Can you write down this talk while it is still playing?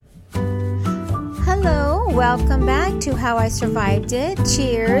welcome back to How I Survived It.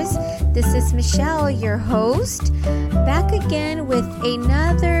 Cheers. This is Michelle, your host, back again with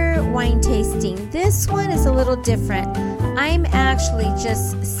another wine tasting. This one is a little different. I'm actually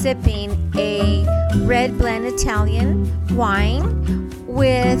just sipping a red blend Italian wine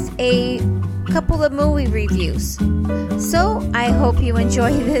with a couple of movie reviews. So I hope you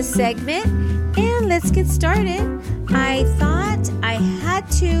enjoy this segment, and let's get started. I thought I had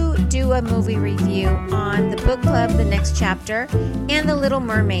to do a movie review on the book club, The Next Chapter, and The Little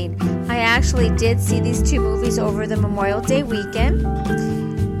Mermaid. I actually did see these two movies over the Memorial Day weekend.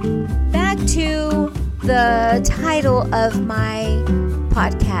 Back to the title of my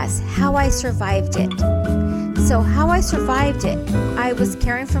podcast, How I Survived It. So how I survived it. I was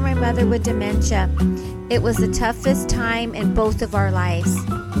caring for my mother with dementia. It was the toughest time in both of our lives.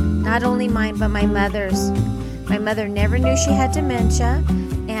 Not only mine, but my mother's. My mother never knew she had dementia,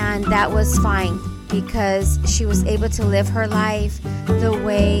 and that was fine because she was able to live her life the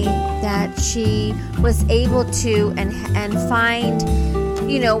way that she was able to and find,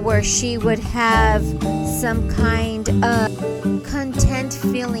 where she would have some kind of content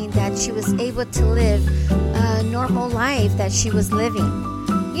feeling that she was able to live a normal life that she was living.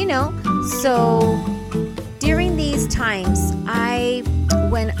 So during these times,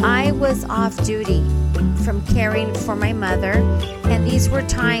 when I was off duty from caring for my mother, and these were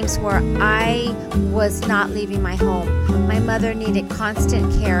times where I was not leaving my home. My mother needed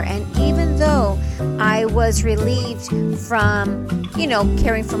constant care, and even though I was relieved from,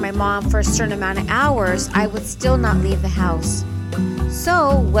 caring for my mom for a certain amount of hours, I would still not leave the house.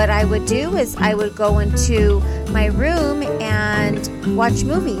 So what I would do is I would go into my room and watch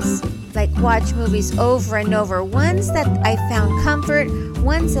movies. Watch movies over and over. Ones that I found comfort,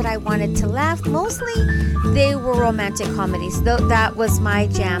 ones that I wanted to laugh. Mostly they were romantic comedies. Though that was my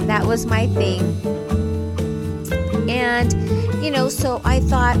jam. That was my thing. And, so I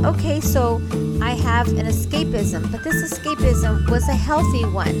thought, okay, so I have an escapism. But this escapism was a healthy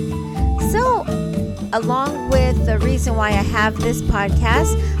one. So along with the reason why I have this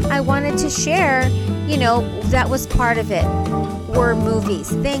podcast, I wanted to share, that was part of it. Were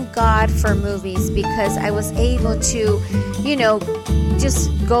movies. Thank God for movies, because I was able to, just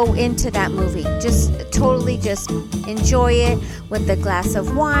go into that movie. Just totally just enjoy it with a glass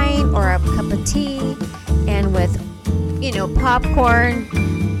of wine or a cup of tea, and with, popcorn,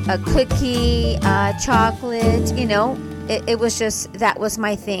 a cookie, chocolate, it was just, that was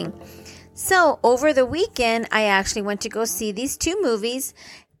my thing. So over the weekend, I actually went to go see these two movies,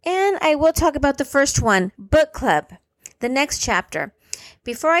 and I will talk about the first one, Book Club, The Next Chapter.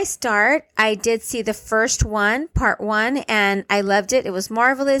 Before I start, I did see the first one, part one, and I loved it. It was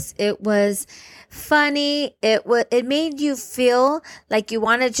marvelous. It was funny. It made you feel like you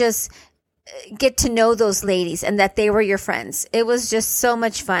want to just get to know those ladies and that they were your friends. It was just so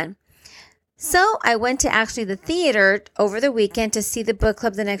much fun. So I went to actually the theater over the weekend to see the book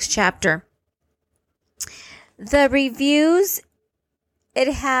club, The Next Chapter. The reviews,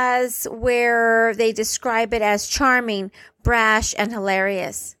 it has where they describe it as charming, brash, and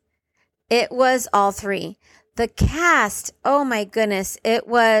hilarious. It was all three. The cast, oh my goodness, it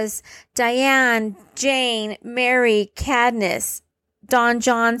was Diane, Jane, Mary, Cadmus, Don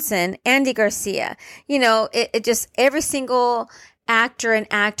Johnson, Andy Garcia. It just, every single actor and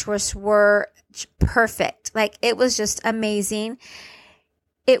actress were perfect. It was just amazing.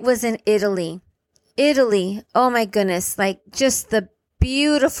 It was in Italy. Oh my goodness. Just the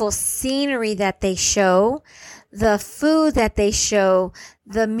beautiful scenery that they show, the food that they show,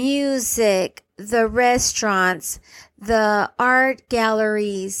 the music, the restaurants, the art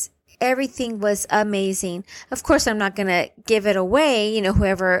galleries. Everything was amazing. Of course, I'm not going to give it away.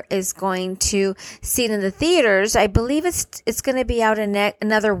 Whoever is going to see it in the theaters, I believe it's going to be out in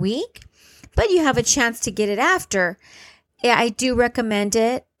another week, but you have a chance to get it after. Yeah, I do recommend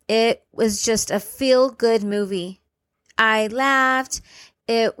it. It was just a feel-good movie. I laughed.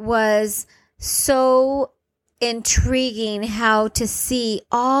 It was so intriguing how to see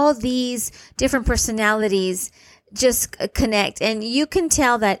all these different personalities just connect. And you can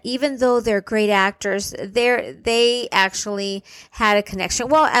tell that even though they're great actors, they actually had a connection.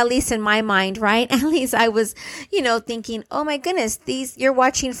 Well, at least in my mind, right? At least I was, thinking, oh my goodness, you're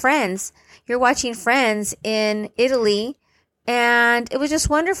watching Friends. You're watching Friends in Italy. And it was just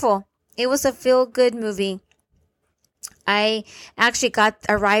wonderful. It was a feel-good movie. I actually got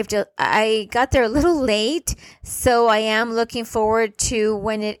there a little late, so I am looking forward to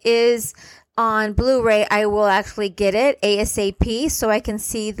when it is on Blu-ray. I will actually get it ASAP so I can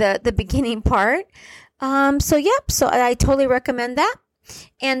see the beginning part. So I totally recommend that.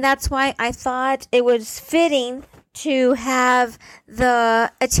 And that's why I thought it was fitting to have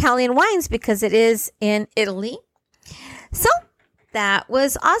the Italian wines because it is in Italy. So that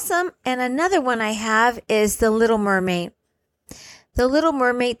was awesome. And another one I have is The Little Mermaid. The Little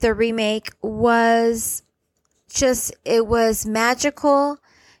Mermaid, the remake, was it was magical.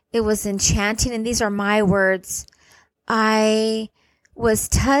 It was enchanting. And these are my words. I was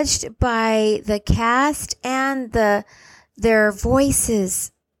touched by the cast and their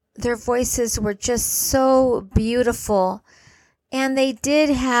voices. Their voices were just so beautiful. And they did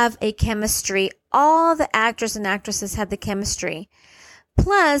have a chemistry. All the actors and actresses had the chemistry.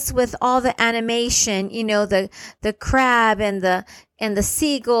 Plus, with all the animation, the crab and the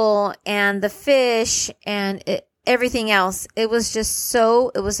seagull and the fish and everything else. It was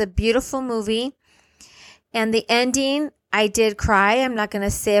a beautiful movie. And the ending, I did cry. I'm not going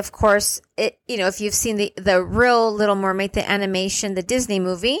to say, of course, if you've seen the real Little Mermaid, the animation, the Disney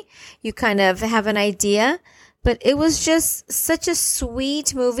movie, you kind of have an idea. But it was just such a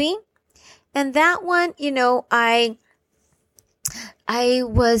sweet movie. And that one, I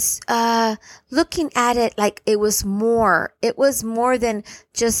was looking at it like it was more. It was more than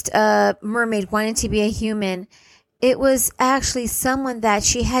just a mermaid wanting to be a human. It was actually someone that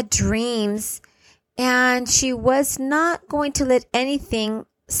she had dreams, and she was not going to let anything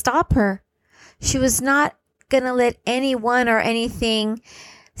stop her. She was not going to let anyone or anything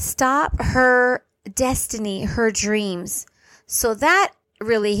stop her destiny, her dreams. So that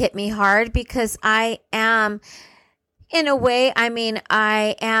really hit me hard because I am, in a way,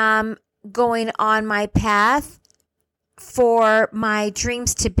 I am going on my path for my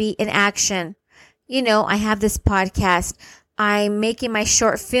dreams to be in action. I have this podcast. I'm making my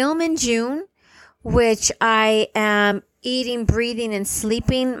short film in June, which I am eating, breathing, and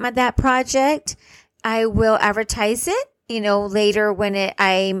sleeping that project. I will advertise it, later when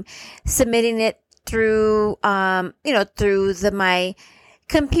I'm submitting it through, through my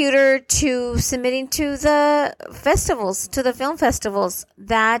computer to submitting to the festivals, to the film festivals.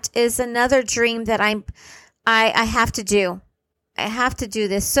 That is another dream that I have to do. I have to do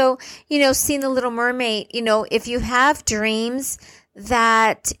this. So, seeing The Little Mermaid, if you have dreams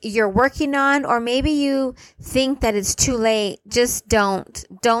that you're working on, or maybe you think that it's too late, just don't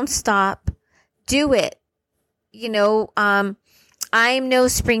stop. Do it. I'm no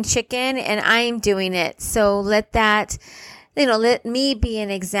spring chicken and I'm doing it. So let me be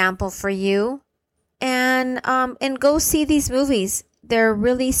an example for you, and go see these movies. They're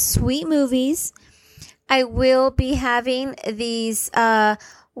really sweet movies. I will be having these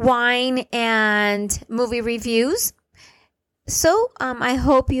wine and movie reviews. So I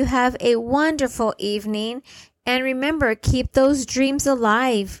hope you have a wonderful evening. And remember, keep those dreams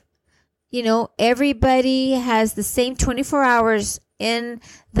alive. Everybody has the same 24 hours in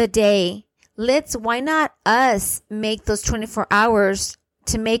the day. Why not us make those 24 hours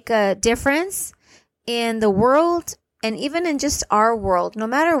to make a difference in the world and even in just our world? No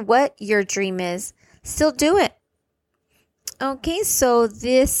matter what your dream is, still do it. Okay, so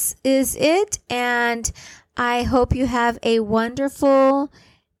this is it. And I hope you have a wonderful,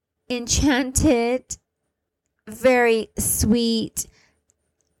 enchanted, very sweet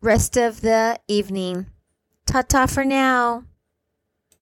rest of the evening. Ta-ta for now.